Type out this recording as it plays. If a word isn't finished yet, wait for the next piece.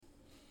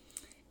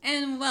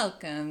and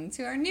welcome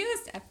to our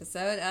newest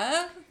episode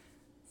of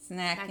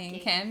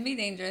Snacking Can Be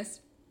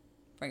Dangerous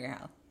for Your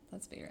Health.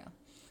 Let's be real.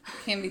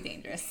 Can be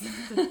dangerous.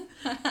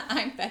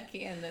 I'm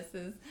Becky, and this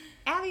is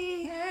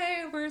Abby.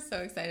 Hey, we're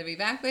so excited to be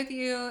back with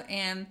you.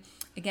 And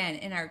again,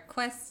 in our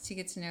quest to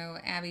get to know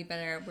Abby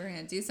better, we're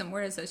going to do some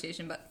word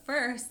association. But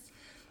first,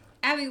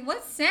 Abby,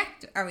 what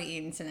snack are we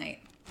eating tonight?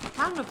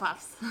 Panda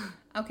Puffs.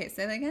 Okay,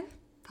 say that again.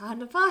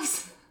 Panda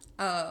Puffs.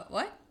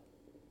 What?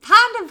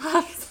 Panda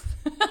Puffs.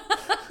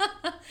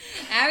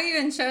 Abby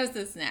even chose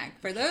the snack.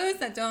 For those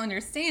that don't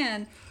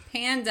understand,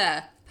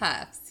 Panda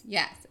Puffs.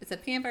 Yes, it's a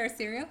peanut butter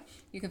cereal.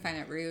 You can find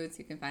it at Roots.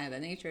 You can find it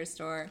at the Nature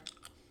Store.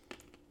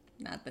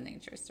 Not the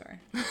Nature Store.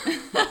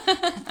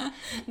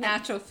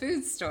 Natural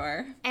Food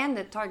Store. And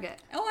at Target.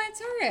 Oh, at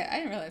Target. I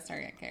didn't realize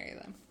Target carried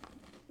them.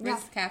 Yeah.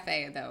 Ritz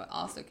Cafe, though,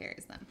 also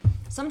carries them.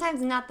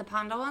 Sometimes not the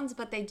Panda ones,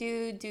 but they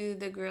do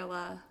the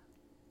Gorilla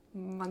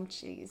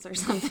Munchies or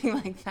something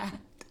like that.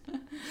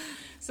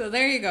 So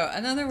there you go.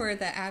 Another word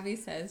that Abby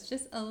says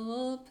just a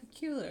little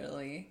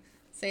peculiarly.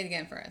 Say it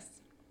again for us.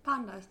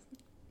 Pandas.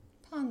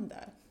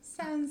 Panda.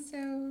 Sounds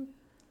so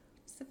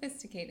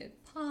sophisticated.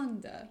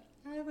 Panda.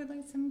 I would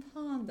like some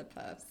Panda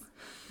Puffs.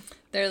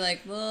 They're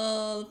like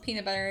little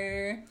peanut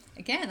butter.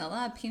 Again, a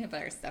lot of peanut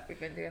butter stuff we've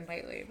been doing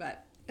lately,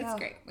 but it's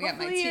great. We got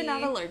my tea. Hopefully you're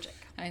not allergic.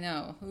 I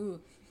know. Ooh,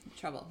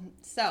 trouble.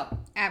 So,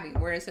 Abby,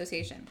 word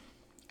association.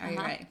 Are you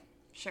ready?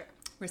 Sure.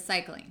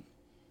 Recycling.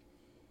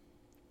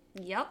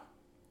 Yep.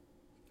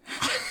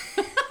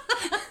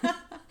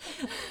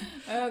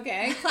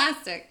 Okay.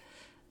 Plastic.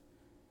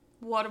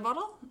 Water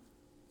bottle.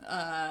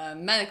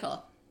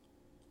 Medical.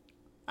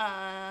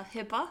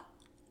 HIPAA.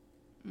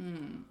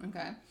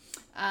 Okay.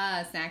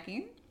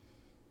 Snacking.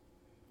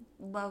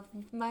 Love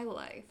my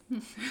life.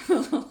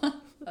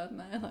 Love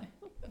my life.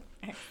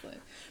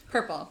 Excellent.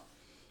 Purple.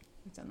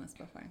 We've done this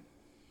before.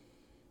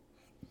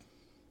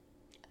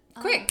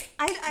 Quick.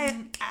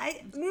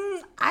 I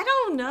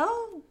don't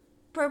know.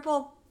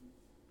 Purple.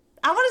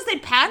 I want to say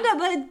panda,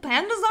 but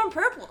pandas aren't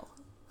purple.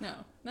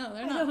 No,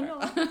 they're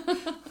not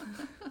purple.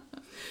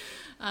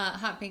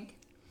 Hot pink.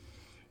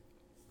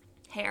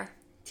 Hair.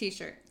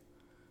 T-shirt.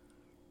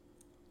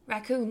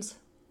 Raccoons.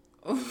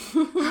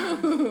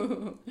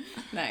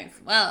 Nice.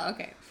 Well,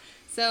 okay.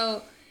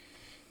 So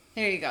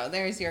there you go.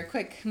 There's your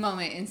quick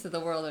moment into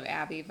the world of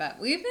Abby. But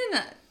we've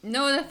been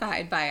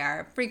notified by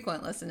our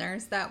frequent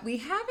listeners that we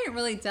haven't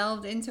really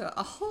delved into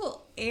a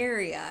whole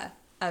area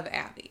of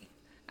Abby.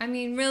 I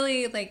mean,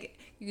 really, like,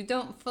 you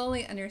don't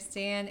fully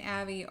understand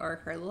Abby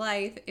or her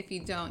life if you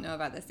don't know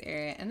about this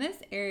area. And this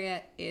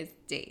area is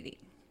dating.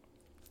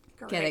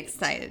 Great. Get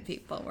excited,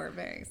 people. We're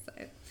very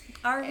excited.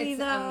 Are we, It's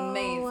though?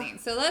 amazing.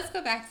 So let's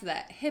go back to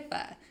that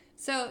HIPAA.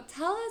 So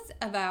tell us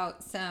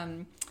about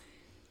some...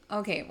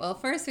 Okay, well,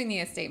 first we need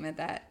a statement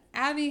that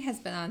Abby has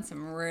been on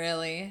some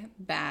really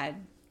bad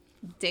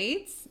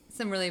dates,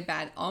 some really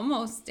bad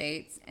almost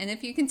dates. And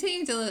if you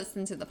continue to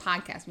listen to the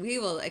podcast, we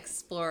will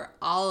explore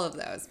all of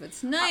those. But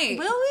tonight...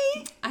 Will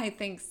we? I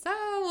think so.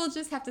 We'll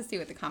just have to see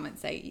what the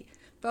comments say.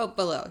 Vote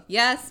below.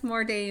 Yes,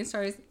 more dating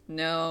stories.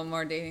 No,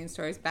 more dating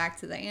stories. Back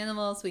to the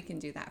animals. We can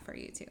do that for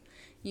you too.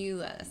 You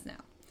let us know.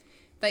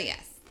 But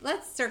yes,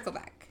 let's circle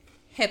back.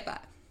 HIPAA.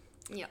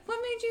 Yep. What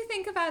made you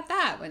think about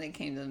that when it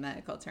came to the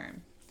medical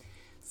term?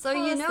 So,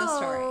 Tell you us know, the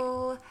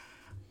story.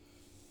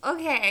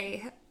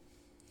 Okay,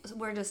 so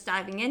we're just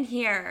diving in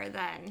here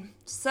then.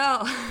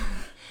 So,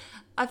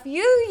 a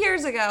few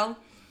years ago,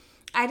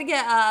 I had to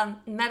get a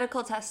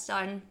medical test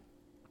done.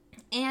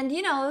 And,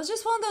 you know, it was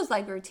just one of those,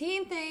 like,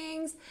 routine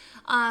things.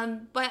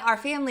 But our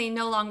family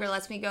no longer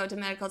lets me go to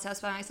medical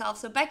tests by myself.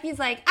 So Becky's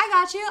like, I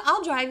got you.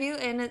 I'll drive you.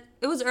 And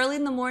it was early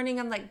in the morning.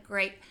 I'm like,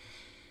 great.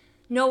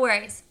 No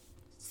worries.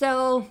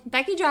 So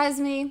Becky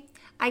drives me.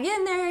 I get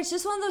in there. It's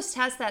just one of those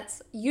tests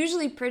that's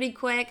usually pretty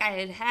quick. I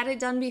had had it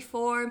done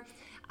before.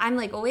 I'm,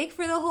 like, awake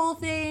for the whole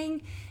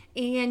thing.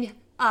 And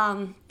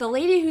the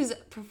lady who's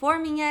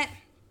performing it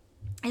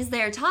is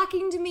there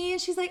talking to me.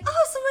 And she's like,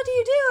 oh, so what do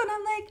you do? And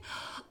I'm like,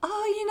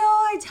 oh, you know,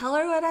 I tell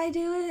her what I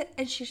do.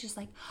 And she's just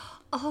like,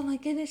 oh my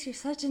goodness, you're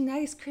such a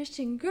nice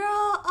Christian girl.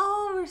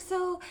 Oh, we're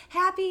so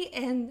happy.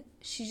 And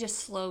she just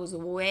slows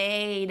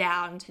way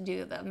down to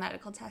do the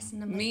medical test.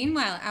 And I'm like,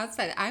 Meanwhile,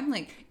 outside, I'm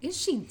like, is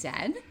she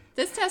dead?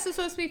 This test is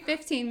supposed to be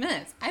 15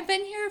 minutes. I've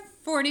been here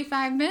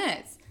 45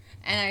 minutes.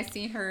 And I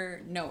see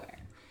her nowhere.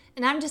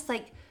 and I'm just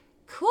like,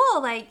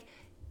 cool, like,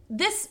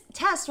 this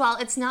test, while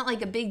it's not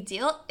like a big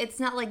deal, it's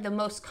not like the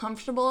most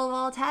comfortable of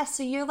all tests.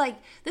 So you're like,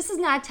 this is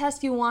not a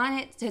test you want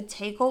it to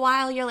take a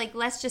while. You're like,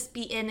 let's just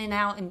be in and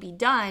out and be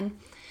done.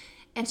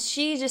 And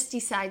she just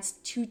decides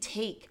to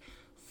take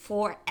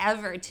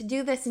forever to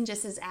do this and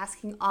just is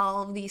asking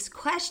all of these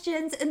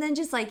questions and then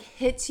just like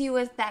hits you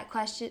with that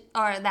question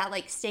or that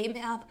like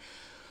statement of,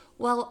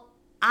 well,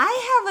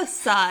 I have a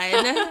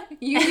son.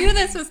 You knew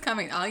this was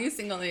coming. All you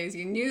single ladies,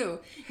 you knew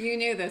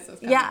this was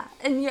coming. Yeah,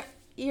 and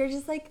you're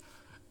just like,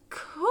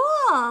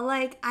 cool,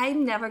 like,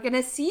 I'm never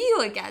gonna see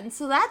you again,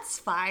 so that's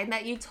fine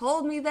that you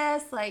told me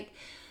this. Like,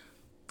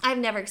 I've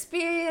never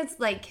experienced,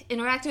 like,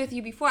 interacted with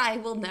you before. I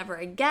will never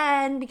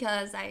again,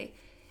 because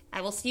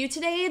I will see you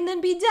today and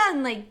then be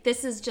done. Like,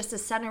 this is just a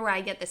center where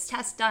I get this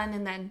test done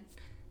and then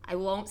I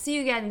won't see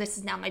you again. This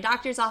is now my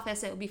doctor's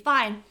office. It'll be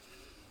fine.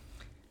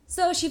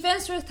 So she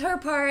finished with her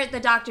part. The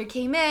doctor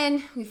came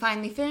in. We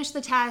finally finished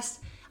the test.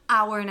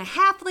 Hour and a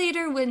half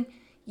later, when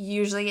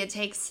usually it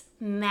takes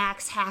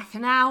max half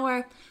an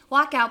hour,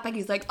 walk out.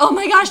 Becky's like, oh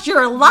my gosh,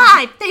 you're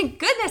alive. Thank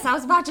goodness. I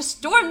was about to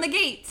storm the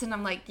gates. And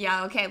I'm like,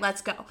 yeah, okay,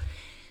 let's go.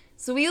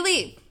 So we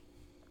leave.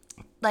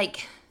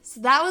 So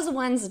that was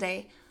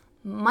Wednesday.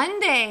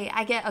 Monday,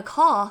 I get a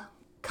call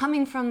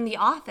coming from the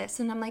office.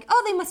 And I'm like,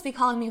 oh, they must be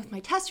calling me with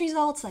my test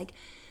results. Like,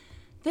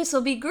 this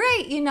will be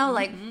great,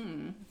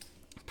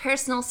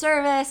 personal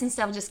service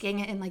instead of just getting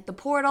it in the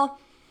portal.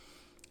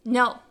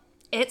 No,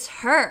 it's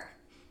her.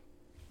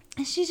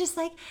 And she's just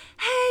like,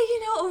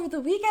 hey, over the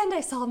weekend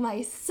I saw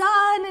my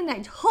son and I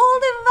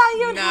told him about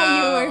you and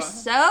how you were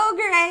so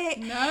great.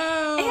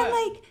 No.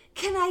 And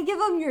can I give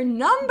him your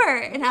number?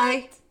 And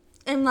I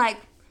am like,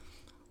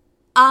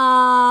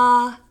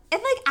 I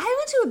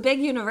went to a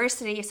big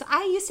university, so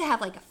I used to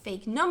have a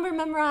fake number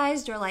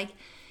memorized, or I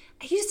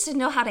used to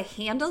know how to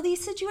handle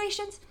these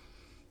situations.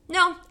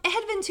 No, it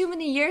had been too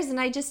many years and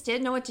I just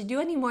didn't know what to do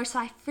anymore, so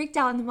I freaked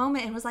out in the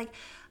moment and was like,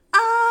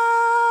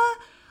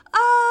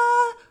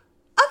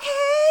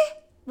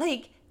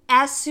 okay.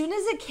 As soon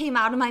as it came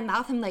out of my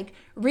mouth, I'm like,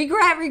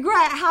 regret,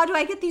 how do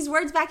I get these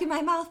words back in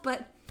my mouth?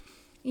 But,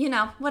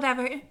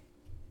 whatever.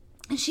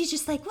 And she's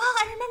just like, well,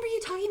 I remember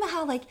you talking about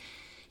how,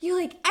 you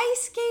like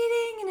ice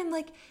skating, and I'm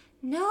like,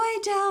 no, I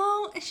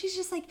don't. And she's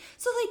just like,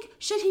 so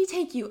should he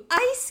take you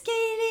ice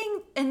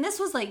skating? And this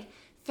was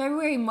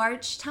February,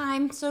 March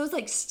time, so it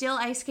was still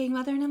ice skating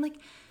weather, and I'm like,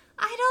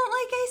 I don't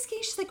like ice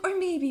skating. She's like, or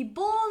maybe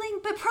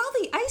bowling, but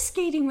probably ice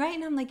skating, right?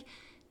 And I'm like,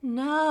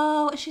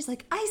 no. And she's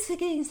like, ice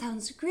skating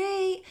sounds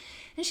great.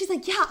 And she's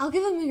like, yeah, I'll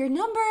give him your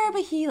number,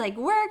 but he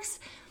works.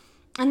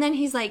 And then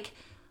he's like,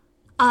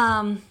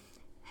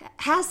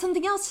 has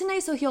something else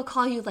tonight, so he'll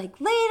call you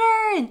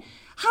later, and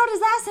how does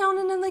that sound?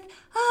 And I'm like,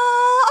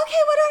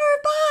 okay, whatever,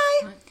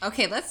 bye.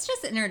 Okay, let's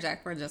just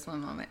interject for just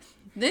one moment.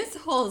 This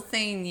whole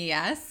saying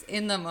yes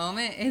in the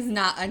moment is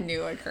not a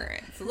new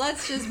occurrence.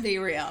 Let's just be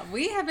real.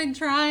 We have been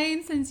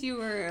trying since you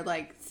were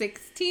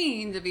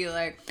 16 to be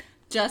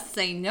just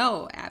say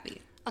no,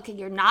 Abby. Okay,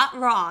 you're not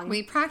wrong.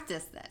 We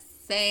practice this.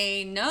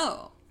 Say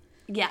no.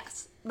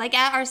 Yes.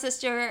 At our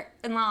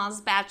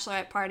sister-in-law's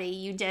bachelorette party,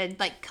 you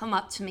did, come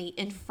up to me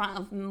in front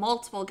of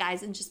multiple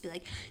guys and just be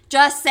like,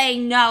 just say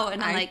no.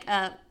 And I'm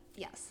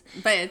yes.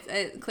 But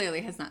it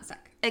clearly has not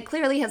stuck. It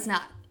clearly has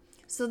not.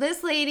 So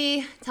this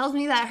lady tells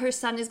me that her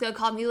son is going to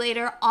call me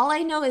later. All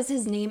I know is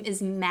his name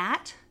is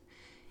Matt.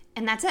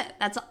 And that's it.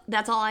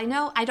 That's all I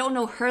know. I don't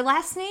know her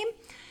last name.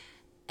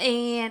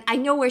 And I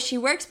know where she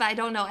works, but I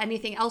don't know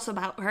anything else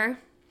about her.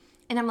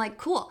 And I'm like,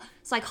 cool.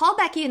 So I call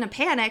Becky in a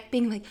panic,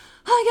 being like,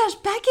 oh my gosh,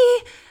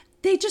 Becky,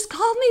 they just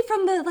called me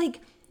from the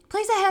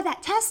place I had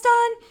that test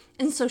on.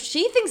 And so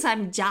she thinks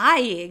I'm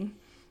dying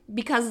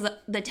because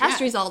the test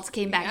results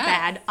came back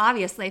bad,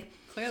 obviously.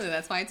 Clearly,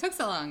 that's why it took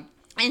so long.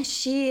 And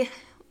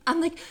I'm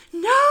like,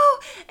 no,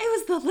 it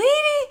was the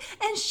lady,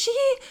 and she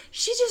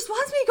just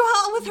wants me to go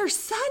out with her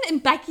son.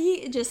 And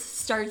Becky just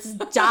starts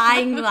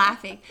dying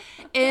laughing.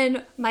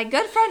 And my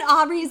good friend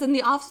Aubrey is in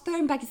the office there,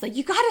 and Becky's like,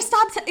 you gotta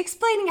stop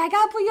explaining. I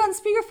gotta put you on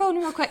speakerphone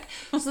real quick.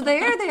 So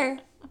they're there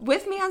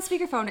with me on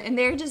speakerphone, and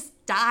they're just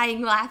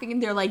dying laughing,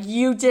 and they're like,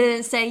 you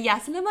didn't say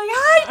yes. And I'm like,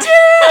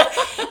 I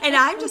did. And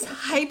I'm just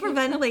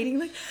hyperventilating, I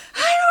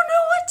don't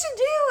know what to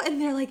do.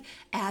 And they're like,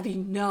 Abby,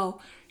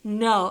 no.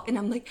 And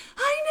I'm like,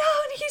 I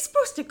know, and he's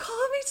supposed to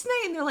call me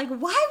tonight. And they're like,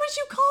 why would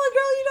you call a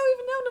girl you don't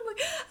even know? And I'm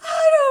like,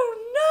 I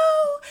don't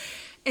know.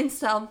 And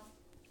so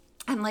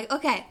I'm like,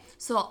 okay.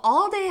 So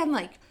all day I'm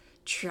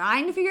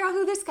trying to figure out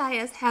who this guy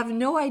is, have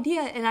no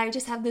idea. And I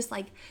just have this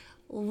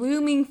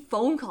looming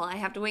phone call I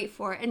have to wait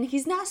for. And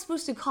he's not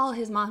supposed to call,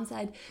 his mom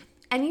said,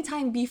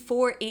 anytime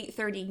before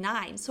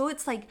 8:39. So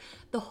it's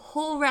the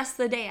whole rest of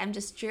the day I'm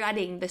just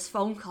dreading this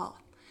phone call.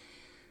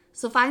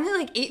 So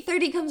finally,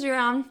 8:30 comes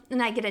around,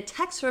 and I get a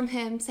text from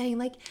him saying,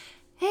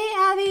 hey,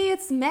 Abby,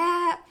 it's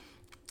Matt.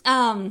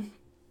 I'm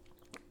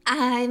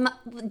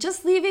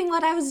just leaving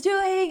what I was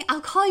doing. I'll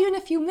call you in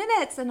a few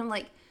minutes. And I'm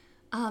like,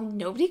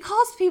 nobody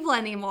calls people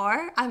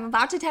anymore. I'm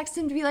about to text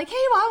him to be like,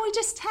 hey, why don't we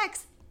just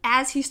text,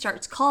 as he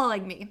starts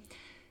calling me.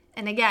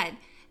 And again,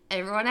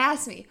 everyone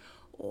asks me,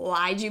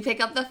 why'd you pick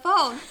up the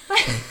phone?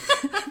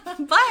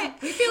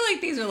 But we feel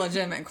these are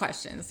legitimate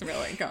questions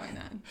really going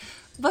on.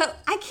 But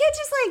I can't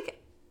just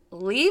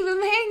leave him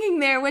hanging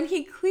there when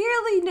he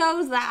clearly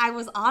knows that I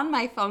was on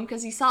my phone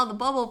because he saw the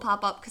bubble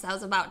pop up because I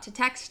was about to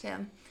text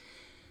him.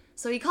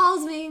 So he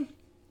calls me,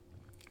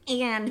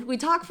 and we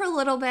talk for a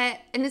little bit,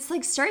 and it's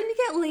starting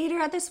to get later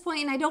at this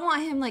point, and I don't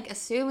want him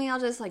assuming I'll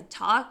just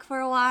talk for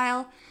a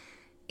while.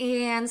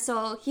 And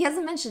so he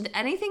hasn't mentioned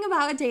anything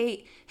about a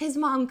date. His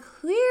mom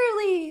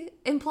clearly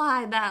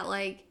implied that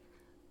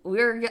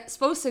we're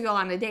supposed to go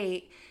on a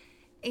date.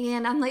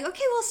 And I'm like,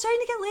 okay, well, it's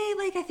starting to get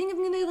late. I think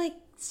I'm gonna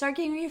start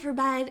getting ready for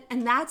bed.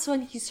 And that's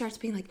when he starts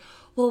being like,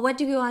 well, what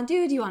do you want to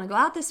do? Do you want to go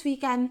out this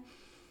weekend?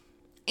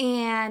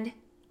 And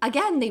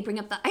again, they bring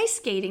up the ice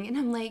skating, and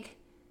I'm like,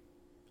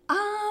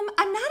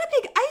 I'm not a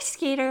big ice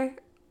skater.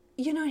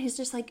 He's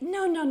just like,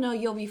 no,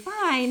 you'll be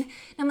fine.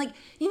 And I'm like,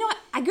 you know what?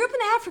 I grew up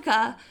in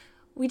Africa.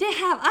 We did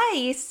have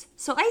ice,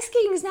 so ice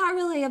skating is not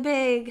really a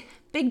big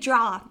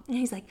draw. And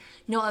he's like,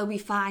 no, it'll be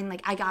fine.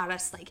 Like, I got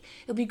us. Like,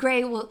 it'll be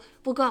great. We'll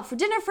go out for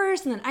dinner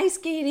first and then ice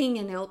skating.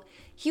 And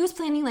he was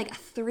planning like a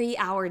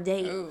 3-hour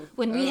date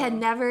when we had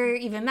never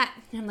even met.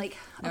 And I'm like,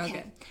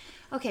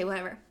 okay,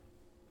 whatever.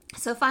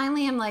 So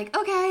finally I'm like,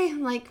 okay.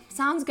 I'm like,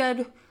 sounds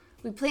good.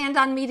 We planned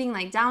on meeting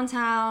like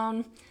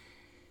downtown,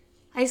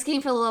 ice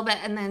skating for a little bit,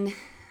 and then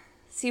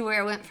see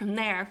where it went from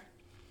there.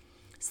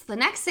 So the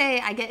next day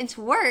I get into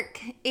work,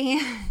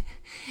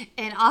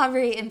 and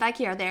Aubrey and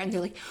Becky are there, and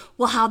they're like,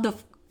 well, how'd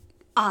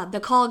the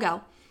call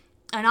go?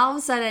 And all of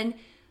a sudden,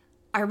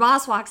 our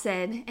boss walks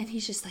in, and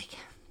he's just like,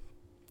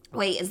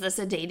 wait, is this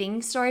a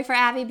dating story for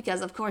Abby?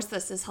 Because of course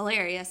this is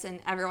hilarious,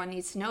 and everyone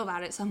needs to know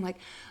about it. So I'm like,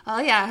 oh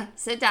yeah,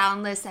 sit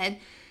down, listen.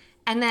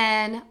 And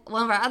then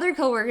one of our other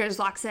coworkers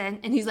walks in,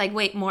 and he's like,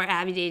 wait, more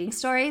Abby dating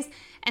stories?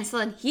 And so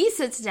then he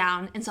sits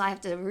down, and so I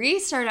have to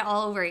restart it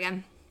all over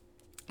again.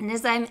 And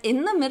as I'm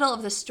in the middle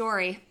of the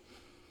story,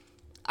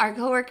 our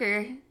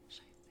coworker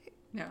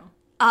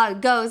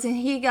goes, and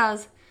he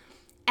goes,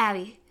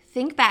 Abby,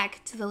 think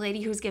back to the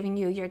lady who's giving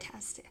you your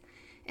test.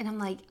 And I'm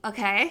like,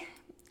 okay.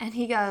 And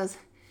he goes,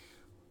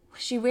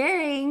 was she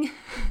wearing,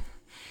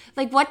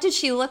 like, what did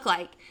she look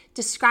like?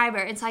 Describe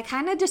her. And so I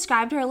kind of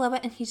described her a little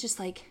bit, and he's just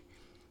like,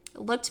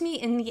 looked me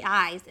in the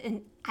eyes,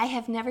 and I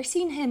have never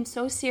seen him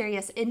so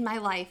serious in my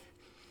life.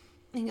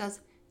 And he goes,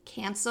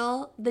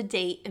 cancel the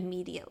date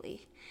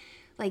immediately.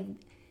 Like,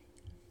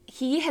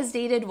 he has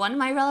dated one of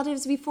my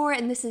relatives before,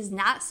 and this is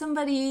not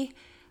somebody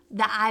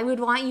that I would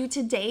want you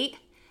to date,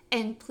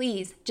 and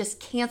please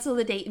just cancel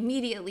the date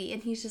immediately.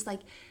 And he's just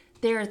like,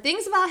 there are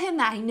things about him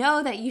that I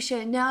know that you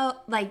should know,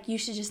 like, you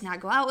should just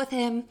not go out with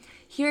him.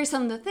 Here are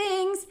some of the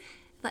things,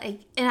 like,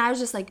 and I was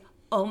just like,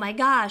 oh my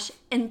gosh.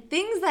 And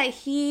things that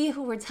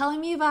who were telling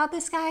me about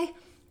this guy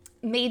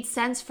made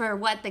sense for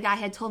what the guy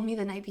had told me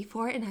the night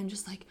before. And I'm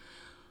just like,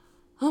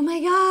 oh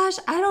my gosh,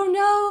 I don't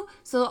know.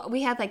 So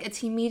we had like a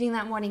team meeting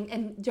that morning.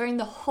 And during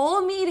the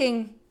whole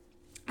meeting,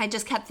 I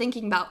just kept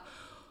thinking about,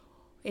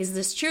 is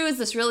this true? Is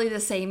this really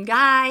the same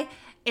guy?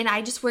 And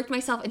I just worked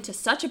myself into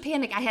such a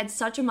panic. I had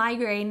such a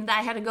migraine that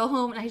I had to go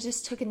home, and I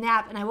just took a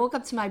nap. And I woke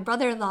up to my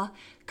brother-in-law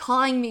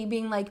calling me,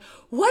 being like,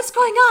 what's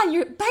going on?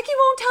 Becky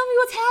won't tell me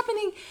what's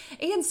happening,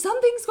 and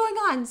something's going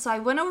on. So I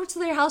went over to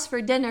their house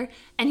for dinner,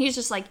 and he's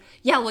just like,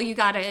 yeah, well, you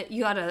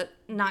gotta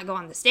not go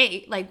on this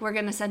date. Like, we're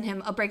gonna send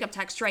him a breakup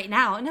text right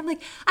now. And I'm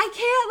like, I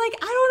can't,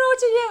 like, I don't know what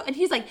to do. And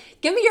he's like,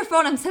 give me your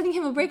phone. I'm sending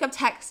him a breakup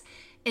text.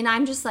 And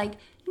I'm just like,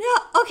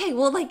 no, okay,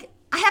 well, like,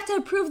 I have to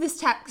approve this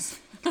text.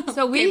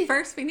 So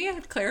first we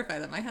need to clarify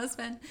that my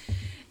husband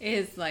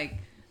is like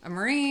a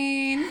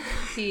Marine.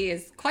 He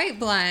is quite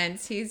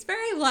blunt. He's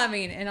very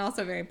loving and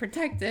also very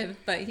protective,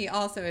 but he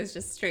also is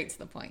just straight to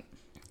the point.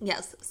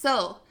 Yes.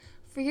 So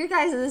for your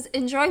guys'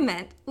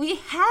 enjoyment, we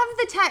have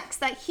the text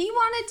that he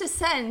wanted to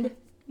send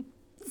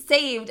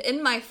saved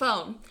in my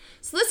phone.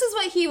 So this is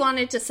what he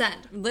wanted to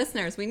send.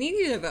 Listeners, we need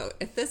you to vote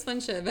if this one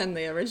should have been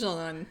the original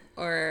one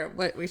or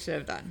what we should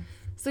have done.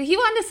 So he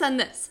wanted to send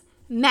this.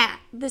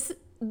 Matt,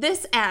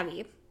 this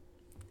Abby.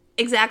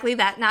 Exactly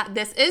that. Not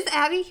this is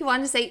Abby. He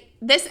wanted to say,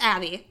 this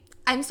Abby.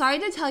 I'm sorry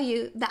to tell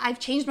you that I've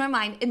changed my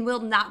mind and will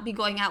not be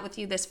going out with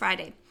you this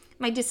Friday.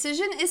 My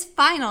decision is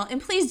final,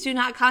 and please do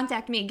not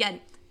contact me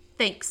again.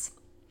 Thanks.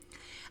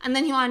 And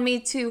then he wanted me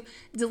to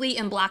delete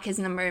and block his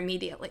number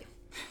immediately.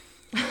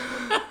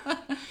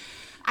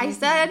 I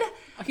said...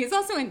 He's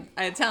also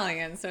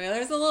Italian, so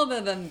there's a little bit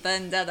of a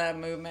vendetta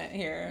movement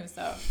here.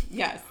 So,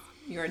 yes,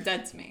 you are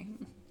dead to me.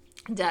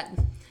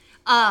 Dead.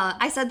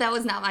 I said that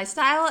was not my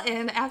style,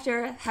 and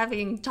after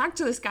having talked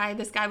to this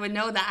guy would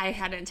know that I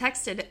hadn't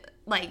texted,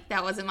 like,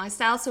 that wasn't my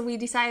style, so we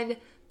decided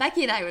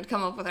Becky and I would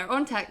come up with our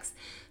own text.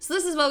 So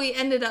this is what we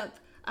ended up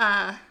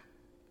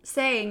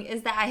saying,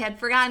 is that I had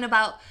forgotten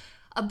about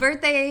a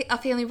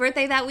family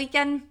birthday that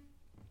weekend,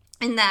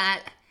 and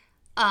that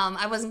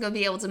I wasn't going to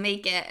be able to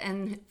make it,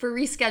 and for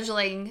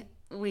rescheduling,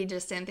 we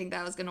just didn't think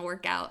that was going to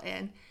work out,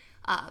 and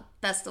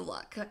best of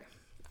luck.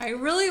 I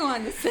really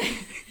wanted to say...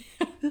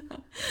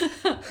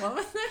 What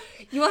was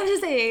it? You wanted to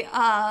say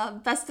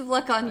best of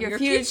luck on your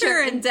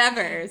future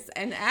endeavors.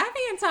 And Abby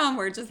and Tom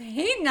were just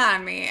hating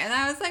on me. And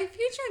I was like,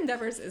 future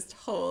endeavors is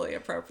totally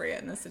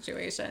appropriate in this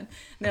situation. And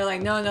they're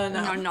like, no.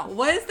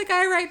 What does the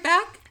guy write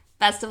back?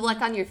 Best of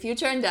luck on your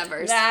future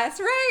endeavors. That's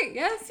right.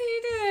 Yes, he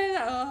did.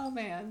 Oh,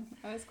 man.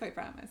 I was quite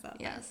proud of myself.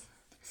 Yes.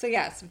 So,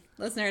 yes,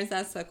 listeners,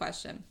 that's the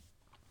question.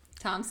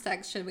 Tom's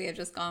text, should we have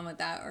just gone with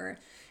that? Or,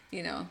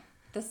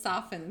 the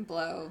soften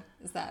blow,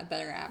 is that a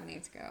better avenue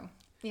to go?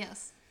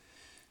 Yes.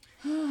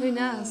 Who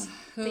knows?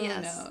 Who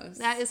knows?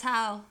 That is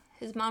how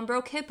his mom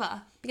broke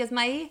HIPAA, because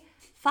my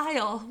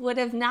file would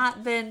have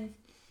not been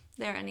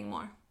there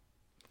anymore.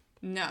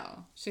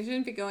 No. She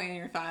shouldn't be going in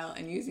your file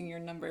and using your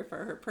number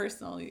for her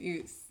personal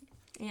use.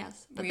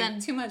 Yes, but We then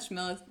have too much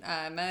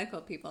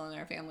medical people in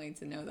our family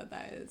to know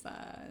that is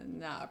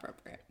not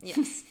appropriate.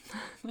 yes,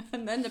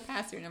 And then to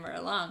pass your number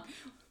along,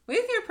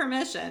 with your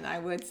permission, I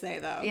would say,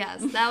 though.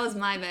 yes, that was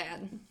my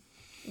bad.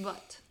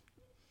 But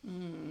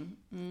can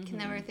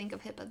never think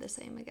of HIPAA the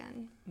same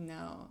again.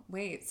 No.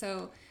 Wait,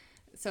 so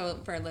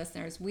for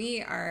listeners,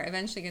 we are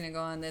eventually going to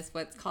go on this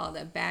what's called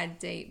a bad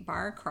date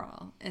bar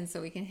crawl. And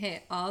so we can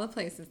hit all the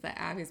places that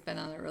Abby's been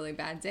on a really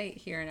bad date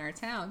here in our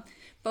town.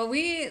 But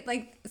we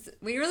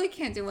really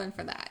can't do one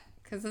for that.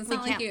 Because it's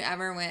not like you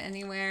ever went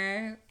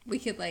anywhere. We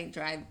could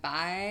drive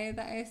by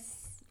the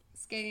ice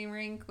skating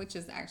rink, which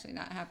is actually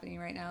not happening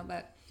right now,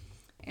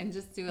 and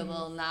just do a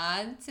little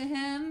nod to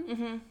him.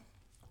 Mm-hmm.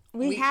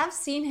 We have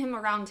seen him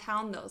around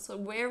town, though. So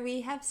where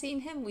we have seen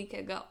him, we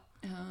could go.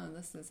 Oh,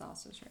 this is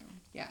also true.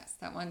 Yes,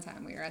 that one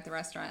time we were at the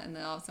restaurant and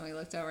then all of a sudden we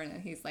looked over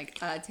and he's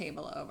a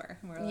table over.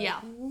 And we're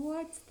like,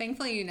 what?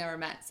 Thankfully you never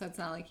met, so it's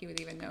not like he would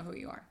even know who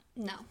you are.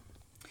 No.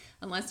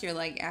 Unless you're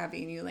like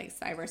Abby and you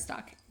cyber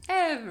stalk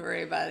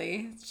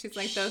everybody. She's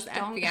like those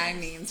FBI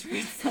memes where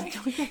it's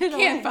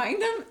can't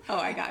find them? Oh,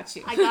 I got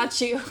you. I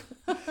got you.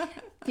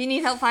 If you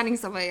need help finding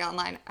somebody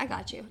online, I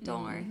got you.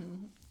 Don't worry.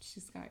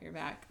 She's got your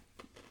back.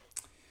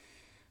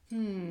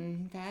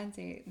 Bad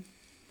date.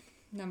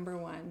 Number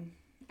 1.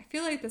 I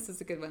feel like this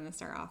is a good one to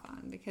start off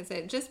on because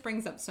it just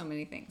brings up so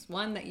many things.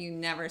 One, that you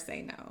never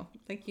say no.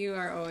 You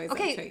are always up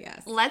to a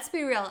yes. Let's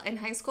be real. In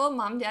high school,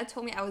 Mom and Dad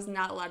told me I was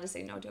not allowed to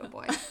say no to a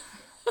boy.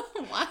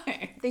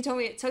 Why? They told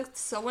me it took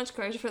so much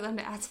courage for them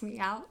to ask me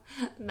out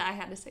that I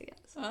had to say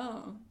yes.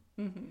 Oh.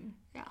 Mm-hmm.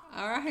 Yeah.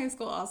 Our high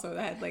school also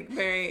had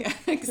very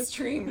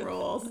extreme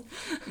rules.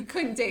 You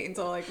couldn't date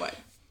until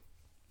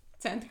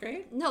 10th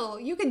grade? No,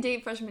 you could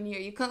date freshman year.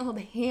 You couldn't hold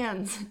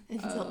hands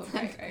until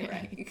 10th grade.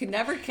 Right. You could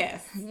never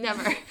kiss.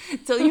 Never.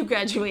 Until you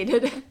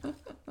graduated.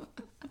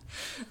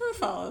 Who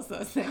follows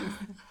those things?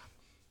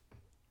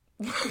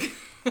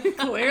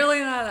 Clearly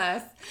not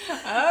us.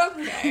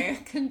 Okay.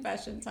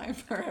 Confession time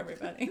for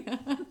everybody.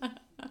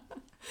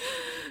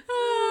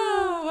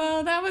 Oh,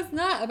 well, that was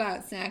not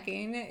about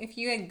snacking. If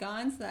you had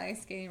gone to the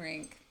ice skating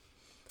rink,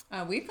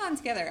 we've gone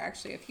together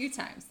actually a few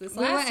times. This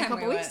last went time a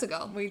couple weeks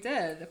ago. We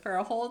did for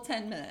a whole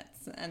 10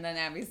 minutes, and then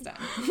Abby's done.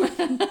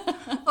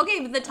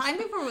 Okay, but the time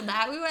before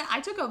that we went, I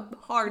took a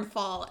hard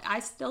fall. I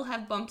still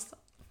have bumps.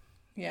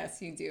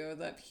 Yes, you do.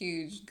 The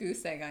huge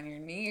goose egg on your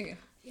knee.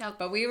 Yep.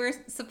 But we were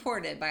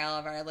supported by all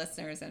of our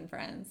listeners and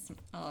friends,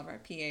 all of our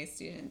PA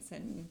students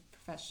and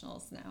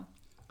professionals now.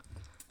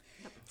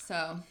 Yep.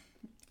 So,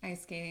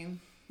 ice skating.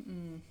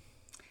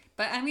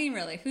 But I mean,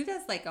 really, who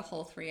does a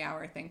whole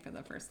 3-hour thing for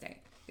the first date?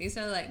 These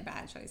are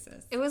bad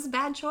choices. It was a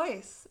bad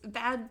choice.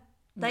 Bad,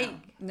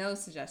 no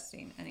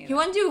suggesting any of that. You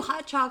want to do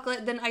hot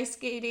chocolate, then ice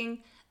skating,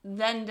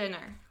 then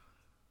dinner.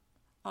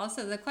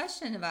 Also, the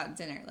question about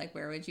dinner,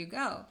 where would you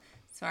go?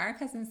 So our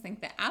cousins think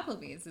that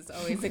Applebee's is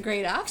always a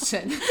great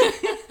option.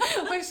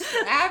 Which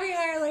Abby and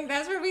I are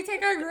that's where we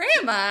take our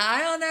grandma. I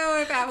don't know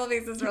if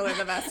Applebee's is really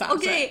the best option.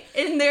 Okay,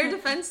 in their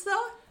defense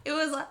though, it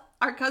was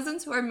our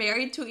cousins who are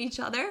married to each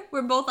other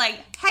were both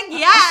heck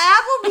yeah,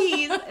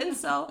 Applebee's. And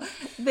so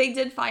they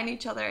did find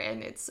each other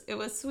and it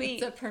was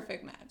sweet. It's a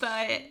perfect match.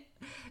 But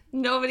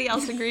nobody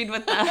else agreed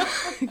with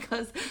that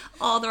because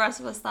all the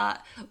rest of us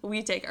thought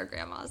we take our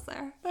grandmas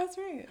there. That's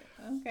right.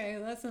 Okay,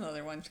 that's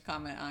another one to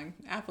comment on.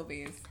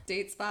 Applebee's,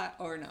 date spot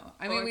or no?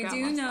 I mean, we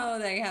do know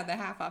they have the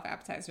half-off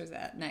appetizers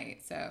at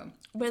night, so...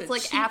 But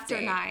it's after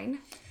date. 9.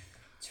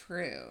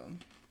 True.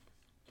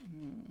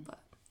 But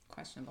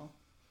questionable.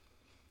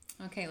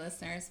 Okay,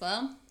 listeners.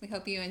 Well, we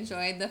hope you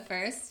enjoyed the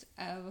first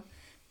of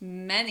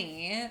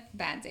many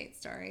bad date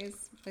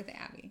stories with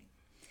Abby.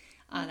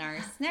 On our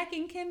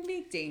Snacking Can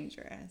Be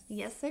Dangerous.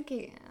 Yes, it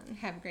can.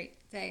 Have a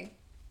great day.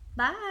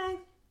 Bye.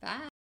 Bye.